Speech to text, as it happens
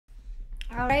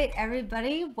All right,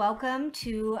 everybody, welcome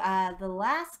to the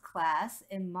last class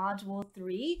in Module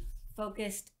 3,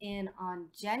 focused in on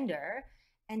gender.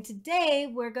 And today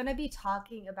we're going to be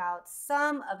talking about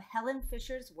some of Helen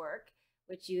Fisher's work,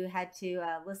 which you had to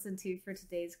listen to for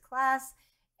today's class,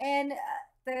 and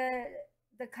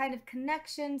the kind of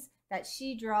connections that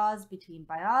she draws between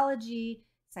biology,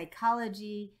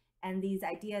 psychology, and these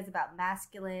ideas about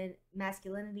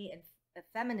masculinity and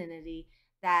femininity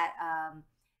that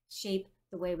shape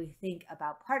the way we think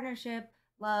about partnership,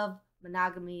 love,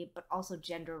 monogamy, but also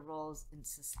gender roles in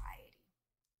society.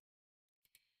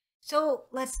 So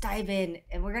let's dive in,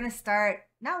 and we're going to start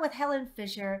not with Helen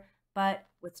Fisher, but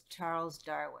with Charles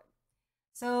Darwin.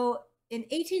 So in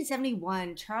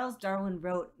 1871, Charles Darwin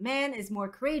wrote, "Man is more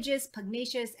courageous,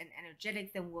 pugnacious, and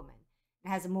energetic than woman,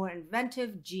 and has a more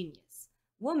inventive genius.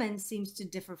 Woman seems to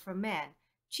differ from man,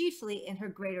 chiefly in her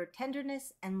greater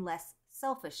tenderness and less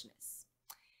selfishness."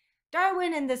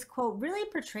 Darwin in this quote really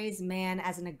portrays man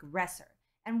as an aggressor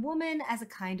and woman as a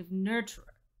kind of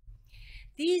nurturer.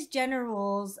 These gender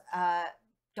roles,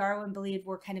 Darwin believed,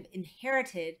 were kind of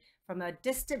inherited from a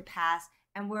distant past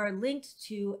and were linked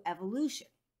to evolution.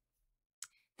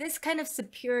 This kind of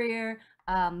superior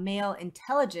male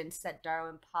intelligence that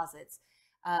Darwin posits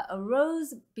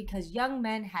arose because young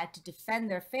men had to defend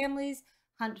their families,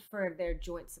 hunt for their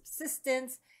joint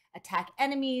subsistence, attack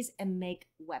enemies, and make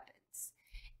weapons.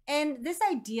 And this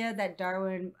idea that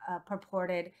Darwin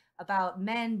purported about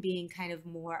men being kind of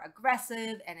more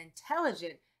aggressive and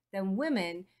intelligent than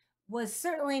women was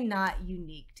certainly not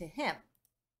unique to him.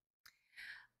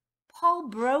 Paul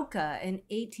Broca in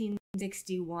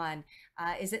 1861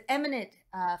 is an eminent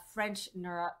French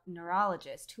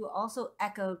neurologist who also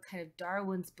echoed kind of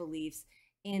Darwin's beliefs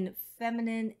in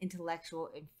feminine intellectual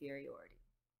inferiority.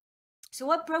 So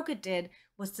what Broca did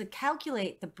was to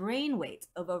calculate the brain weights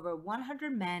of over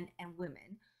 100 men and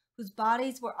women whose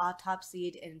bodies were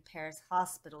autopsied in Paris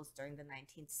hospitals during the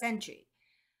 19th century.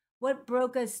 What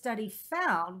Broca's study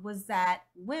found was that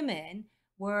women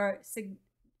were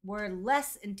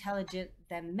less intelligent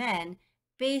than men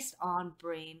based on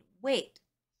brain weight.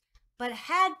 But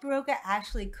had Broca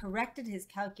actually corrected his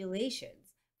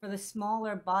calculations for the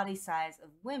smaller body size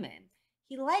of women,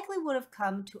 he likely would have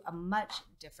come to a much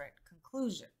different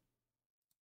conclusion.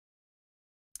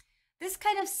 This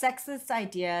kind of sexist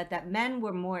idea that men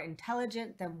were more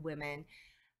intelligent than women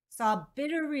saw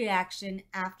bitter reaction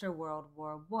after World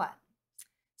War I.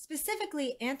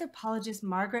 Specifically, anthropologist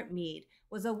Margaret Mead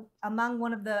was among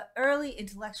one of the early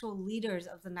intellectual leaders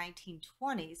of the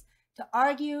 1920s to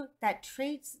argue that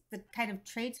the kind of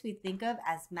traits we think of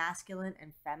as masculine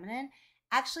and feminine,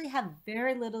 actually have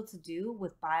very little to do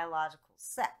with biological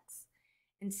sex.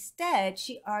 Instead,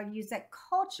 she argues that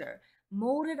culture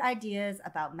molded ideas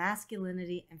about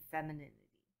masculinity and femininity.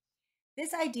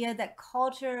 This idea that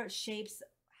culture shapes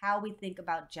how we think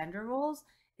about gender roles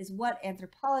is what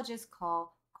anthropologists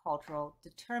call cultural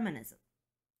determinism.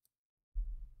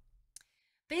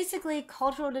 Basically,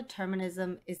 cultural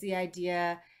determinism is the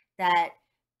idea that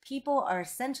people are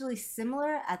essentially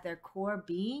similar at their core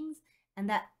beings, and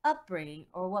that upbringing,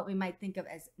 or what we might think of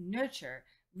as nurture,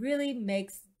 really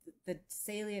makes the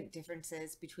salient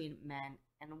differences between men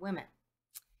and women.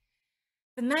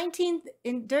 During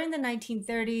the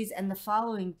 1930s and the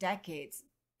following decades,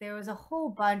 there was a whole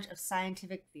bunch of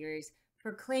scientific theories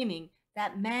proclaiming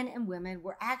that men and women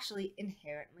were actually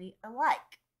inherently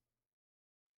alike.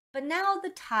 But now the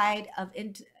tide of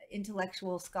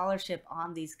intellectual scholarship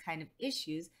on these kind of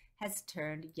issues has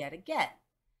turned yet again.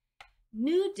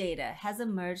 New data has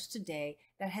emerged today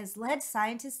that has led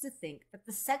scientists to think that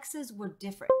the sexes were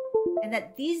different and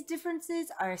that these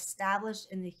differences are established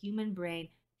in the human brain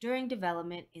during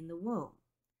development in the womb.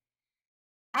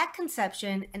 At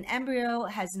conception, an embryo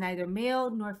has neither male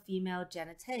nor female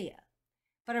genitalia.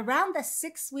 But around the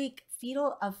 6-week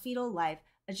fetal life,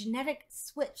 a genetic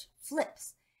switch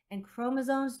flips and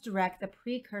chromosomes direct the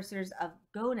precursors of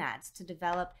gonads to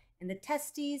develop in the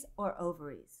testes or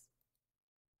ovaries.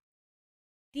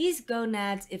 These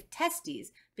gonads, if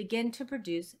testes, begin to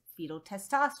produce fetal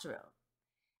testosterone.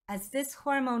 As this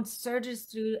hormone surges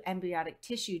through embryonic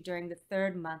tissue during the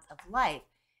 3rd month of life,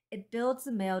 it builds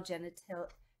the male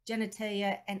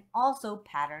genitalia and also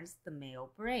patterns the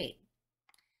male brain.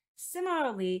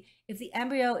 Similarly, if the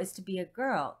embryo is to be a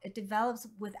girl, it develops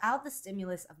without the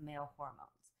stimulus of male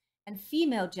hormones, and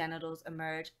female genitals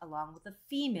emerge along with a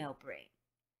female brain.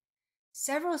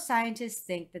 Several scientists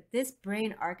think that this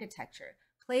brain architecture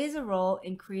plays a role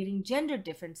in creating gender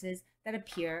differences that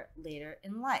appear later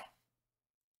in life.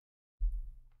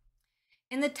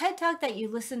 In the TED Talk that you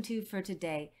listened to for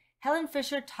today, Helen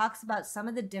Fisher talks about some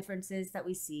of the differences that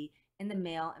we see in the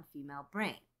male and female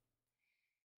brain.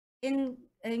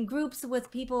 In groups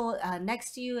with people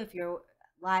next to you, if you're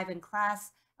live in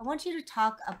class, I want you to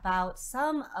talk about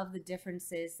some of the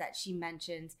differences that she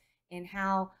mentions in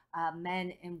how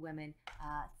men and women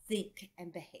think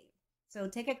and behave. So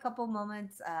take a couple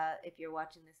moments if you're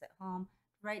watching this at home,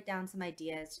 write down some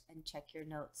ideas and check your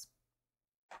notes.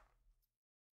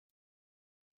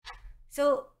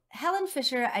 So Helen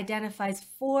Fisher identifies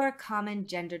 4 common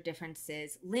gender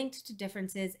differences linked to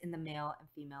differences in the male and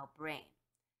female brain: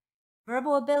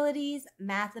 verbal abilities,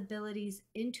 math abilities,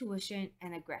 intuition,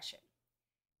 and aggression.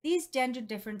 These gender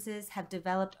differences have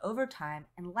developed over time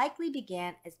and likely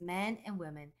began as men and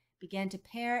women began to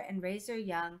pair and raise their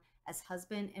young as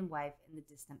husband and wife in the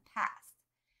distant past.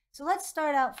 So let's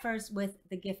start out first with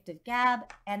the gift of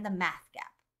gab and the math gap.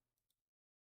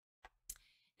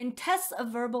 In tests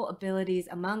of verbal abilities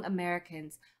among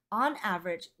Americans, on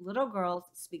average, little girls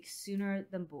speak sooner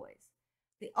than boys.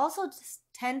 They also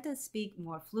tend to speak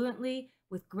more fluently,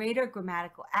 with greater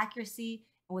grammatical accuracy,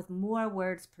 and with more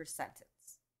words per sentence.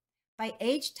 By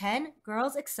age 10,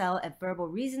 girls excel at verbal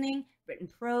reasoning, written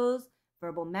prose,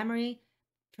 verbal memory,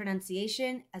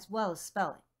 pronunciation, as well as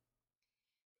spelling.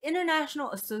 The International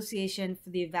Association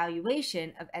for the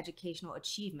Evaluation of Educational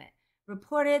Achievement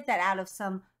reported that out of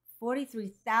some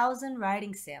 43,000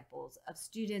 writing samples of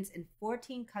students in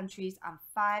 14 countries on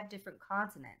 5 different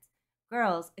continents,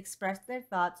 girls expressed their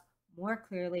thoughts more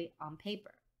clearly on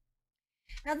paper.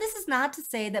 Now, this is not to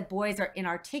say that boys are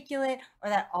inarticulate or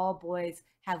that all boys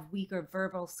have weaker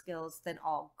verbal skills than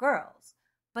all girls,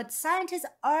 but scientists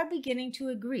are beginning to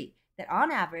agree that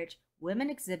on average,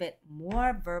 women exhibit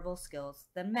more verbal skills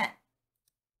than men.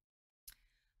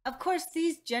 Of course,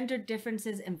 these gender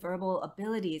differences in verbal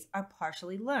abilities are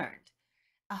partially learned.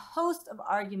 A host of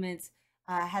arguments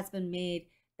has been made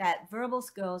that verbal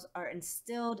skills are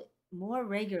instilled more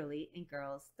regularly in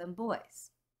girls than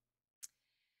boys.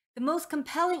 The most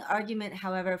compelling argument,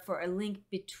 however, for a link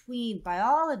between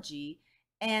biology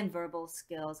and verbal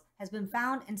skills has been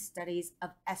found in studies of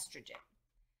estrogen.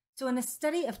 So in a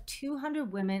study of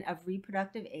 200 women of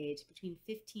reproductive age between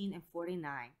 15 and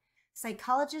 49,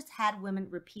 psychologists had women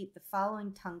repeat the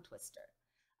following tongue twister: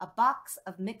 a box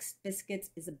of mixed biscuits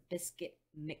is a biscuit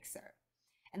mixer.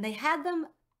 And they had them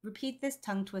repeat this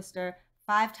tongue twister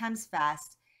 5 times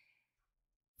fast,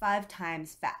 5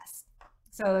 times fast.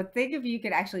 So think if you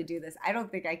could actually do this. I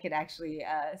don't think I could actually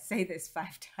say this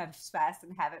 5 times fast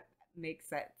and have it make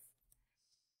sense.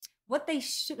 What they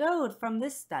showed from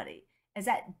this study is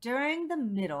that during the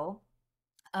middle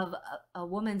of a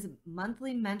woman's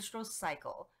monthly menstrual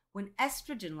cycle, when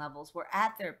estrogen levels were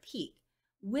at their peak,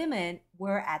 women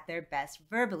were at their best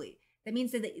verbally. That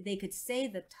means that they could say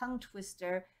the tongue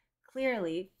twister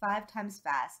clearly 5 times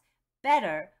fast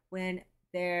better when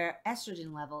their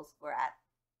estrogen levels were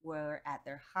at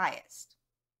their highest.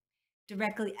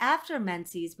 Directly after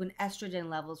menses, when estrogen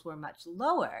levels were much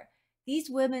lower, these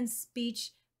women's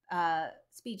speech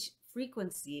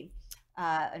frequency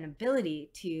and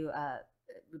ability to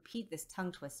repeat this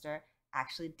tongue twister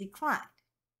actually declined.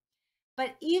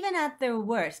 But even at their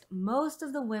worst, most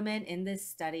of the women in this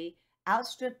study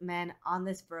outstripped men on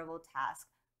this verbal task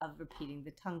of repeating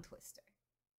the tongue twister.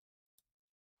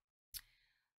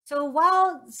 So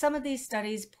while some of these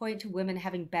studies point to women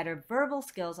having better verbal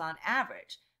skills on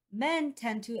average, men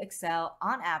tend to excel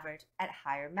on average at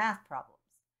higher math problems.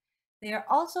 They are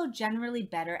also generally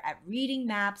better at reading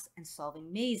maps and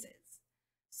solving mazes.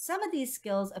 Some of these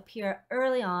skills appear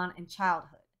early on in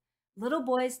childhood. Little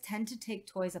boys tend to take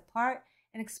toys apart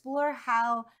and explore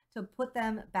how to put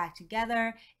them back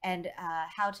together and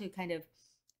how to kind of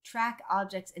track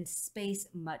objects in space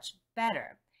much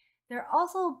better. They're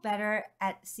also better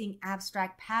at seeing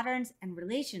abstract patterns and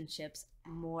relationships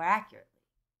more accurately.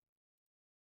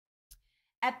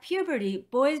 At puberty,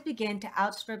 boys begin to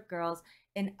outstrip girls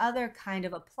in other kind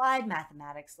of applied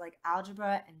mathematics like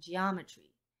algebra and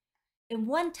geometry. In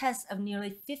one test of nearly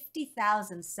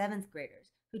 50,000 seventh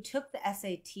graders who took the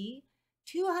SAT,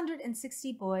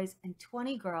 260 boys and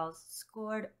 20 girls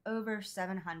scored over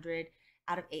 700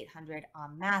 out of 800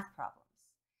 on math problems.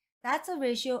 That's a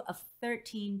ratio of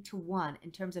 13 to 1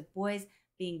 in terms of boys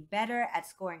being better at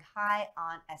scoring high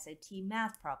on SAT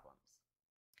math problems.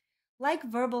 Like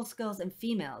verbal skills in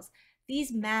females,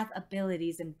 these math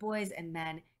abilities in boys and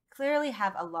men clearly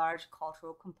have a large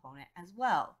cultural component as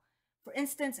well. For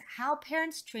instance, how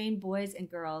parents train boys and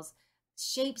girls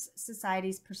shapes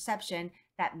society's perception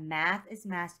that math is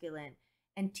masculine,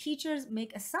 and teachers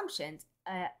make assumptions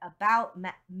about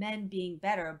men being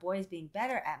better, boys being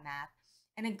better at math,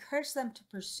 and encourage them to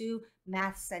pursue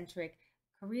math-centric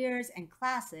careers and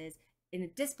classes in a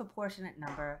disproportionate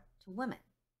number to women.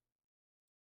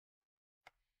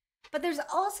 But there's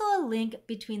also a link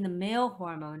between the male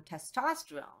hormone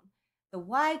testosterone, the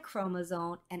Y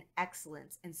chromosome, and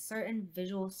excellence in certain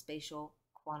visual, spatial,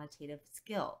 quantitative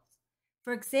skills.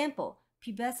 For example,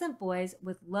 pubescent boys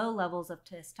with low levels of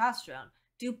testosterone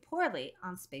do poorly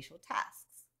on spatial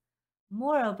tasks.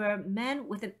 Moreover, men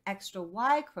with an extra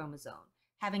Y chromosome,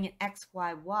 having an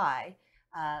XYY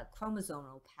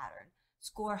chromosomal pattern,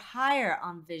 score higher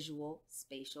on visual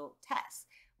spatial tests,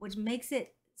 which makes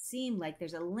it seem like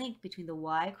there's a link between the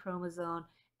Y chromosome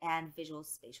and visual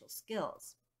spatial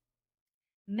skills.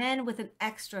 Men with an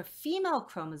extra female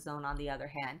chromosome, on the other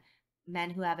hand,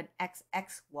 men who have an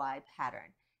XXY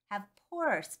pattern, have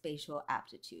poorer spatial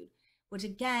aptitude, which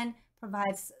again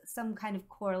provides some kind of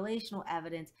correlational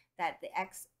evidence that the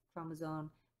X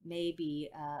chromosome may be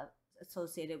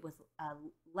associated with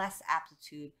less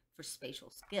aptitude for spatial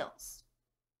skills.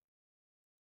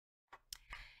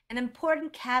 An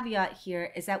important caveat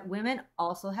here is that women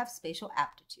also have spatial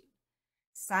aptitude.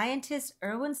 Scientists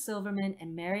Erwin Silverman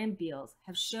and Marion Beals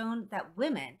have shown that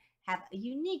women have a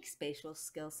unique spatial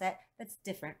skill set that's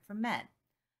different from men.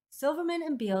 Silverman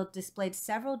and Beals displayed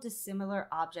several dissimilar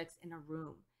objects in a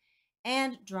room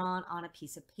and drawn on a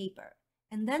piece of paper,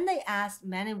 and then they asked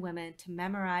men and women to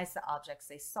memorize the objects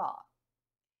they saw.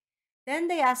 Then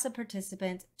they asked the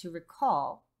participants to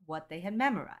recall what they had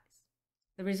memorized.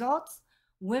 The results?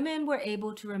 Women were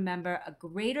able to remember a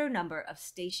greater number of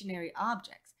stationary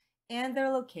objects and their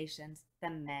locations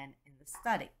than men in the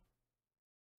study.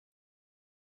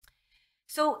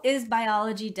 So is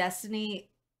biology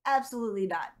destiny? Absolutely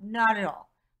not at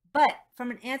all. But from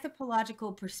an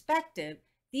anthropological perspective,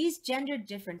 these gender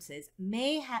differences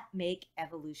may make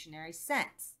evolutionary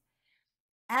sense.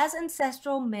 As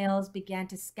ancestral males began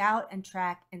to scout and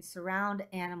track and surround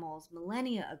animals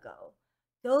millennia ago,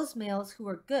 those males who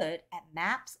were good at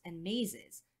maps and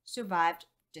mazes survived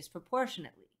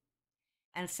disproportionately.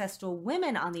 Ancestral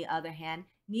women, on the other hand,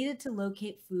 needed to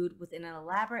locate food within an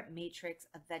elaborate matrix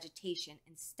of vegetation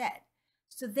instead.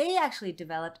 So they actually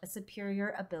developed a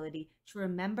superior ability to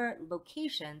remember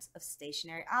locations of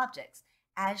stationary objects,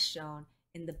 as shown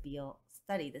in the Beal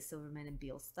study, the Silverman and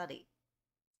Beal study.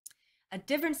 A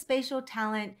different spatial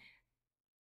talent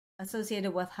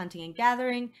associated with hunting and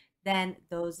gathering than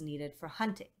those needed for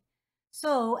hunting.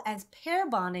 So as pair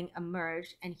bonding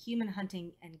emerged and human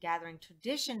hunting and gathering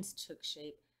traditions took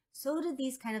shape, so did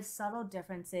these kind of subtle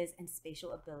differences in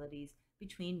spatial abilities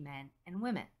between men and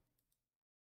women.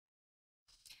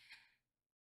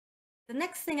 The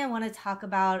next thing I want to talk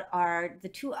about are the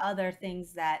two other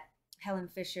things that Helen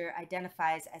Fisher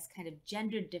identifies as kind of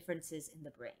gender differences in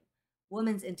the brain: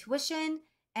 women's intuition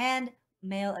and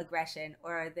male aggression,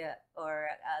 or the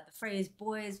phrase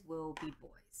 "boys will be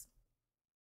boys."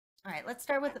 All right, let's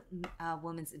start with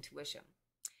women's intuition.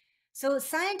 So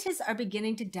scientists are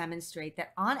beginning to demonstrate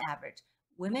that on average,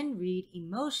 women read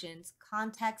emotions,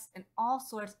 context, and all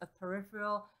sorts of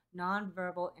peripheral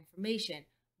nonverbal information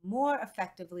more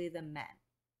effectively than men.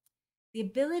 The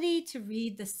ability to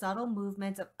read the subtle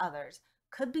movements of others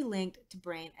could be linked to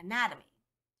brain anatomy.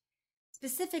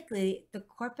 Specifically, the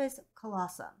corpus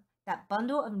callosum, that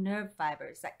bundle of nerve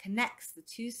fibers that connects the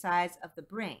two sides of the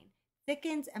brain,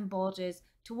 thickens and bulges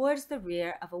towards the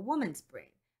rear of a woman's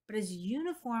brain, but is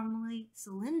uniformly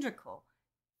cylindrical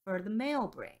for the male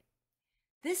brain.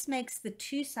 This makes the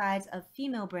two sides of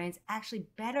female brains actually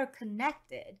better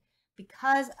connected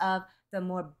because of the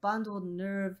more bundled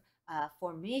nerve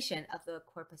formation of the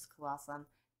corpus callosum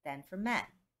than for men.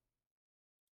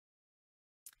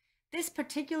 This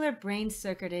particular brain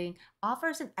circuiting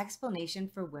offers an explanation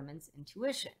for women's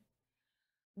intuition.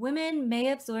 Women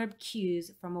may absorb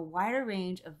cues from a wider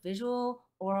range of visual,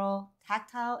 oral,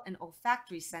 tactile, and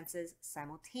olfactory senses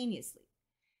simultaneously.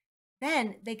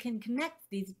 Then they can connect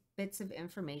these bits of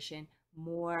information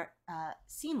more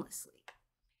seamlessly.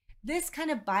 This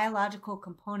kind of biological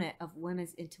component of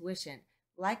women's intuition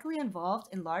likely involved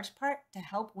in large part to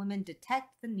help women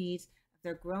detect the needs of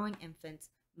their growing infants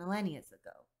millennia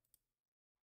ago.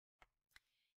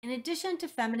 In addition to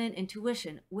feminine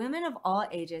intuition, women of all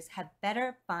ages have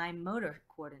better fine motor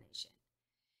coordination,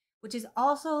 which is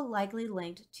also likely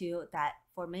linked to that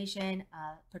formation,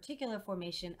 particular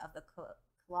formation of the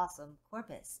callosum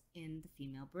corpus in the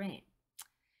female brain.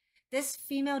 This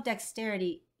female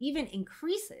dexterity even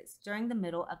increases during the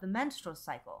middle of the menstrual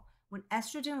cycle when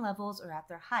estrogen levels are at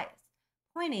their highest,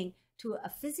 pointing to a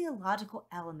physiological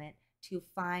element to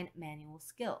fine manual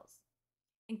skills.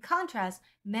 In contrast,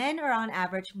 men are on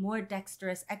average more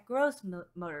dexterous at gross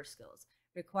motor skills,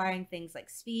 requiring things like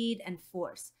speed and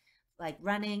force, like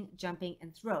running, jumping,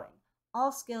 and throwing,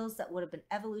 all skills that would have been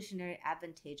evolutionarily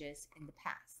advantageous in the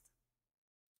past.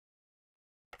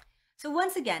 So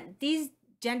once again, these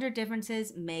gender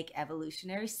differences make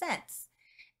evolutionary sense.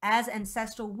 As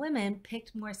ancestral women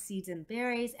picked more seeds and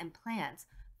berries and plants,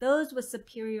 those with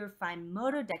superior fine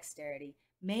motor dexterity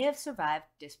may have survived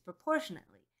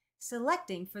disproportionately,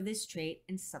 selecting for this trait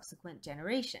in subsequent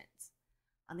generations.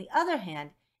 On the other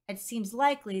hand, it seems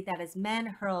likely that as men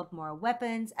hurled more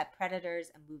weapons at predators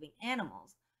and moving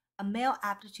animals, a male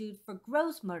aptitude for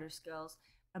gross motor skills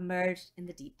emerged in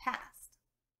the deep past.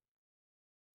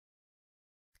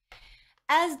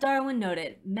 As Darwin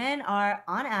noted, men are,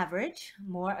 on average,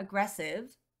 more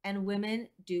aggressive and women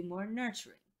do more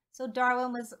nurturing. So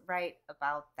Darwin was right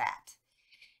about that.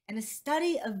 In a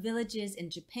study of villages in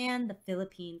Japan, the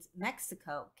Philippines,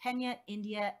 Mexico, Kenya,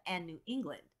 India, and New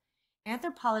England,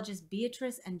 anthropologists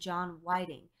Beatrice and John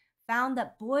Whiting found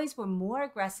that boys were more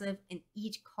aggressive in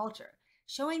each culture,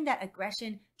 showing that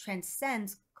aggression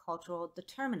transcends cultural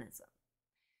determinism.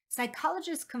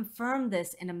 Psychologists confirmed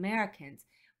this in Americans,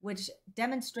 which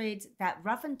demonstrates that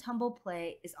rough and tumble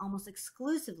play is almost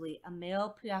exclusively a male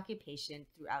preoccupation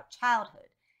throughout childhood,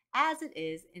 as it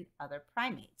is in other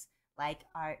primates, like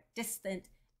our distant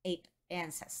ape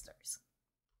ancestors.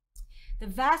 The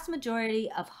vast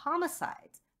majority of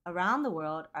homicides around the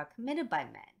world are committed by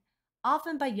men,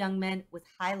 often by young men with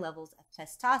high levels of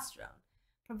testosterone,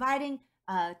 providing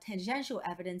tangential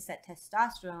evidence that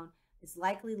testosterone is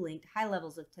likely linked, high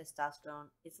levels of testosterone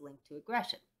is linked to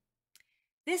aggression.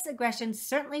 This aggression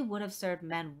certainly would have served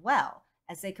men well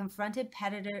as they confronted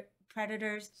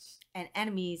predators and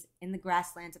enemies in the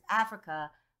grasslands of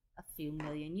Africa a few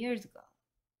million years ago.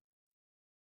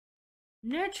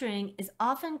 Nurturing is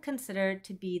often considered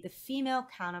to be the female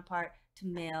counterpart to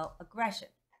male aggression.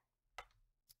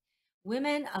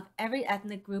 Women of every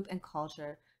ethnic group and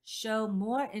culture show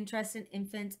more interest in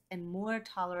infants and more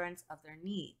tolerance of their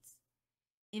needs.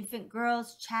 Infant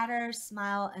girls chatter,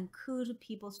 smile, and coo to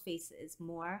people's faces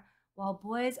more, while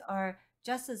boys are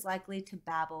just as likely to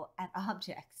babble at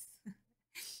objects.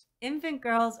 Infant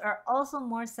girls are also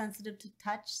more sensitive to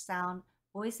touch, sound,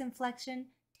 voice inflection,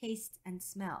 taste, and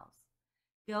smells.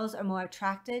 Girls are more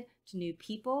attracted to new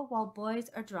people, while boys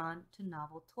are drawn to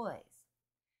novel toys.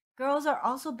 Girls are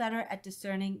also better at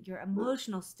discerning your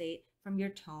emotional state from your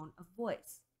tone of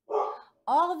voice.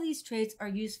 All of these traits are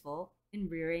useful in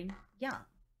rearing young.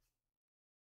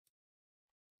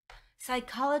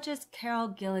 Psychologist Carol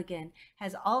Gilligan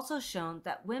has also shown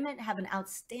that women have an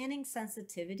outstanding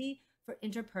sensitivity for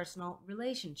interpersonal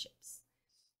relationships.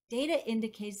 Data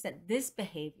indicates that this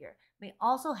behavior may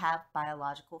also have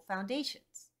biological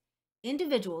foundations.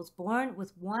 Individuals born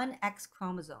with one X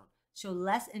chromosome show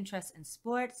less interest in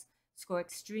sports, score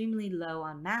extremely low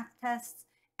on math tests,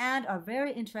 and are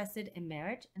very interested in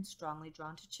marriage and strongly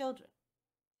drawn to children.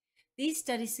 These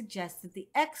studies suggest that the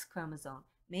X chromosome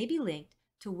may be linked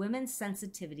to women's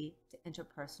sensitivity to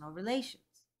interpersonal relations.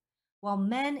 While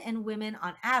men and women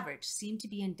on average seem to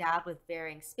be endowed with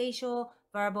varying spatial,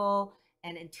 verbal,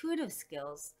 and intuitive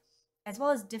skills, as well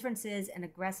as differences in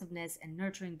aggressiveness and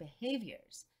nurturing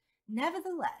behaviors,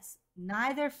 nevertheless,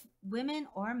 neither women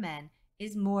or men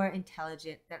is more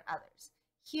intelligent than others.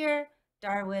 Here,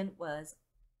 Darwin was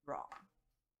wrong.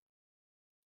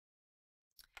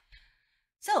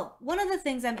 So, one of the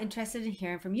things I'm interested in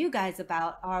hearing from you guys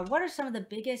about are what are some of the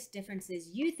biggest differences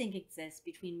you think exist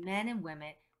between men and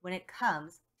women when it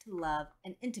comes to love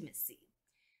and intimacy?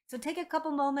 So take a couple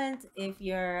moments if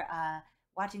you're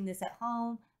watching this at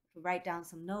home to write down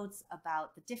some notes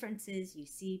about the differences you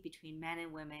see between men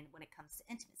and women when it comes to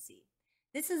intimacy.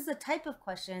 This is the type of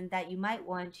question that you might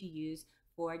want to use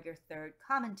for your third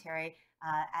commentary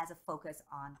as a focus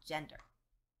on gender.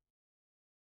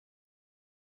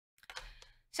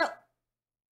 So,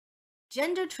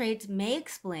 gender traits may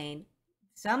explain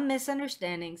some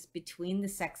misunderstandings between the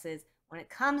sexes when it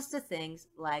comes to things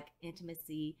like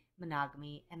intimacy,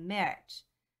 monogamy, and marriage.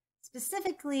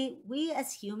 Specifically, we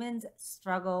as humans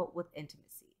struggle with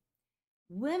intimacy.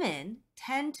 Women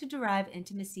tend to derive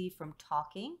intimacy from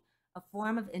talking, a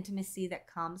form of intimacy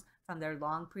that comes from their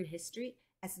long prehistory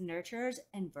as nurturers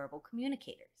and verbal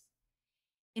communicators.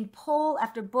 In poll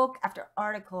after book after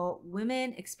article,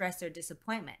 women express their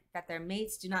disappointment that their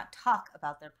mates do not talk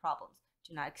about their problems,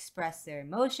 do not express their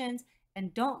emotions,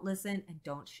 and don't listen and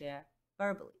don't share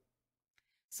verbally.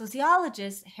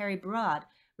 Sociologist Harry Broad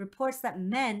reports that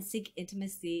men seek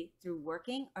intimacy through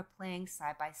working or playing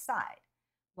side by side,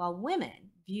 while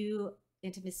women view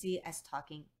intimacy as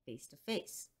talking face to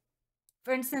face.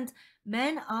 For instance,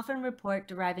 men often report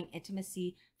deriving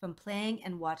intimacy from playing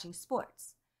and watching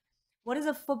sports. What is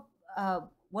a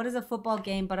football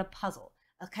game but a puzzle?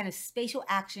 a kind of spatial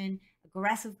action,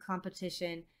 aggressive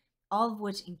competition, all of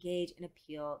which engage and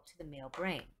appeal to the male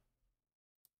brain.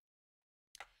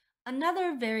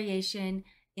 Another variation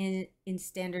in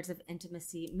standards of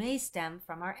intimacy may stem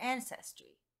from our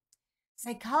ancestry.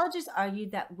 Psychologists argue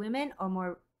that women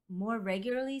are more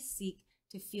regularly seek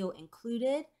to feel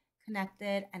included,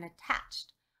 connected, and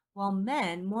attached, while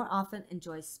men more often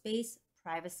enjoy space,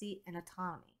 privacy, and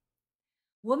autonomy.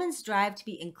 Women's drive to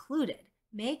be included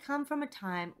may come from a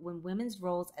time when women's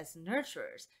roles as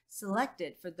nurturers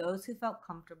selected for those who felt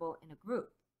comfortable in a group.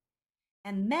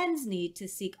 And men's need to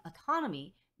seek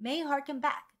autonomy may harken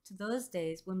back to those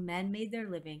days when men made their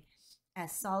living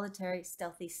as solitary,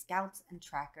 stealthy scouts and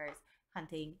trackers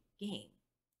hunting game.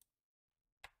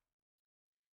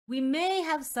 We may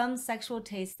have some sexual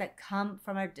tastes that come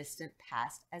from our distant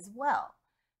past as well.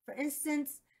 For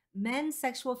instance, men's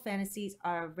sexual fantasies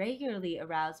are regularly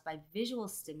aroused by visual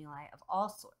stimuli of all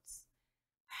sorts.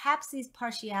 Perhaps these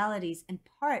partialities in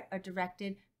part are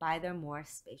directed by their more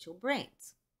spatial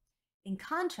brains. In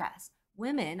contrast,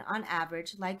 women on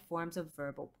average like forms of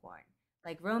verbal porn,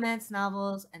 like romance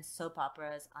novels and soap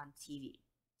operas on TV.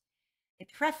 A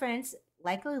preference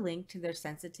likely linked to their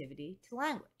sensitivity to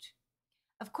language.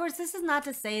 Of course, this is not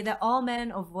to say that all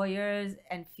men are voyeurs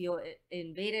and feel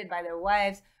invaded by their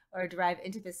wives or derive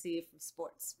intimacy from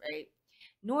sports, right?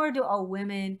 Nor do all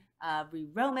women read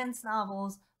romance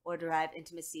novels or derive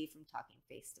intimacy from talking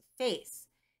face to face.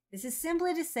 This is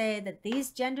simply to say that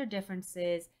these gender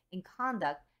differences in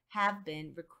conduct have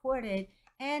been recorded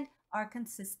and are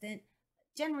consistent,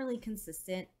 generally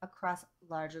consistent across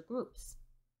larger groups.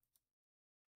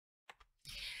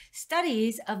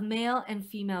 Studies of male and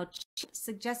female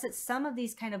suggest that some of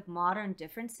these kind of modern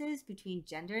differences between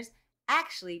genders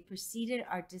actually preceded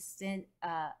our descent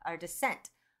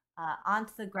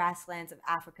onto the grasslands of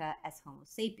Africa as Homo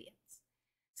sapiens.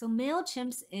 So male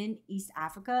chimps in East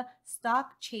Africa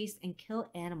stalk, chase, and kill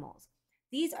animals.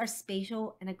 These are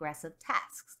spatial and aggressive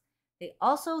tasks. They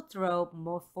also throw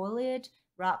more foliage,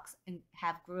 rocks, and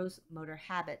have gross motor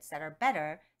habits that are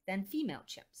better than female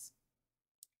chimps.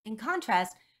 In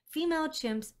contrast, female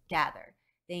chimps gather.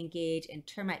 They engage in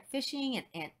termite fishing and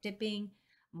ant dipping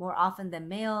more often than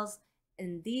males,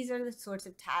 and these are the sorts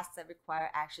of tasks that require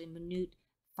actually minute,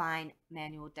 fine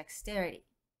manual dexterity.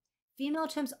 Female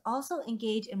chimps also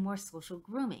engage in more social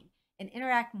grooming and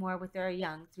interact more with their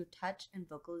young through touch and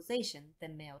vocalization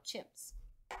than male chimps.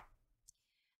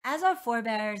 As our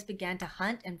forebears began to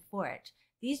hunt and forage,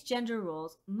 these gender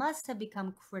roles must have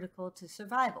become critical to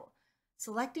survival,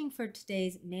 selecting for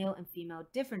today's male and female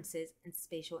differences in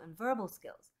spatial and verbal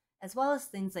skills, as well as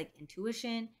things like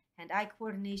intuition, hand-eye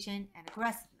coordination, and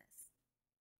aggressiveness.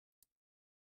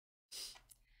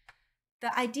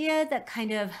 The idea that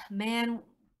kind of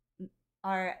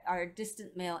our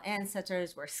distant male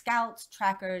ancestors were scouts,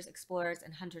 trackers, explorers,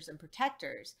 and hunters and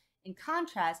protectors, in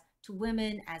contrast to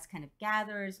women as kind of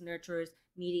gatherers, nurturers,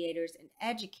 mediators, and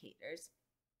educators,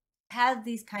 have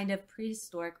these kind of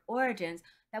prehistoric origins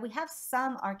that we have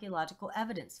some archaeological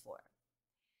evidence for.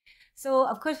 So,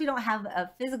 of course, we don't have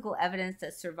physical evidence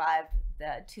that survived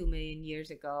the 2 million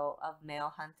years ago of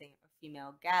male hunting or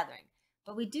female gathering,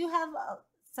 but we do have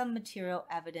some material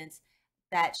evidence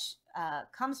that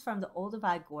comes from the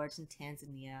Olduvai Gorge in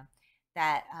Tanzania,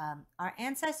 that our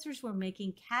ancestors were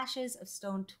making caches of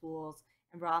stone tools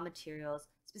and raw materials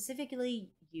specifically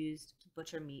used to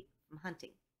butcher meat from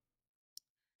hunting.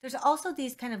 There's also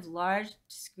these kind of large,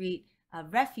 discrete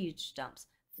refuge dumps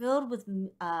filled with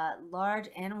large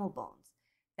animal bones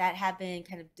that have been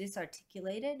kind of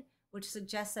disarticulated, which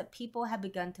suggests that people have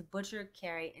begun to butcher,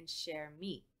 carry, and share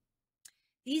meat.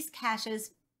 These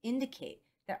caches indicate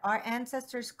that our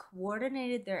ancestors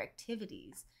coordinated their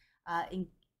activities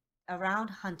around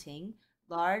hunting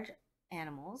large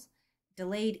animals,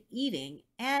 delayed eating,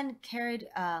 and carried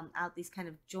out these kind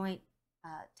of joint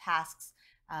tasks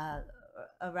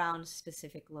around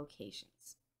specific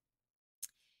locations.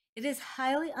 It is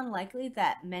highly unlikely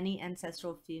that many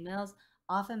ancestral females,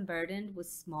 often burdened with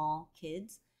small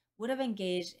kids, would have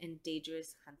engaged in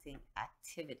dangerous hunting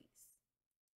activities.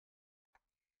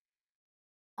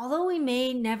 Although we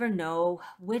may never know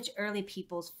which early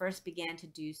peoples first began to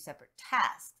do separate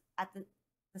tasks, at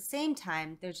the same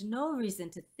time, there's no reason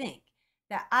to think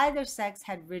that either sex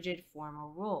had rigid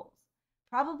formal roles.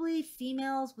 Probably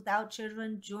females without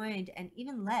children joined and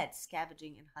even led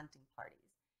scavenging and hunting parties.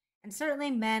 And certainly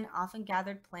men often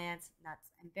gathered plants, nuts,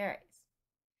 and berries.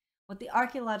 What the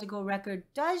archaeological record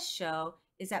does show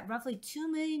is that roughly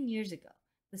 2 million years ago,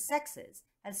 the sexes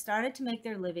had started to make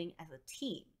their living as a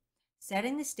team,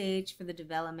 setting the stage for the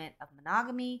development of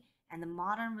monogamy and the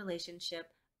modern relationship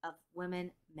of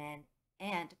women, men,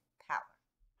 and power.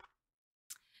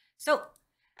 So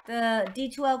the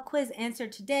D2L quiz answer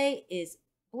today is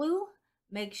blue.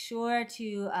 Make sure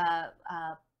to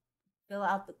fill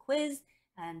out the quiz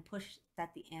and push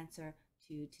that the answer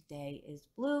to today is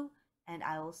blue. And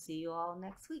I will see you all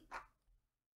next week.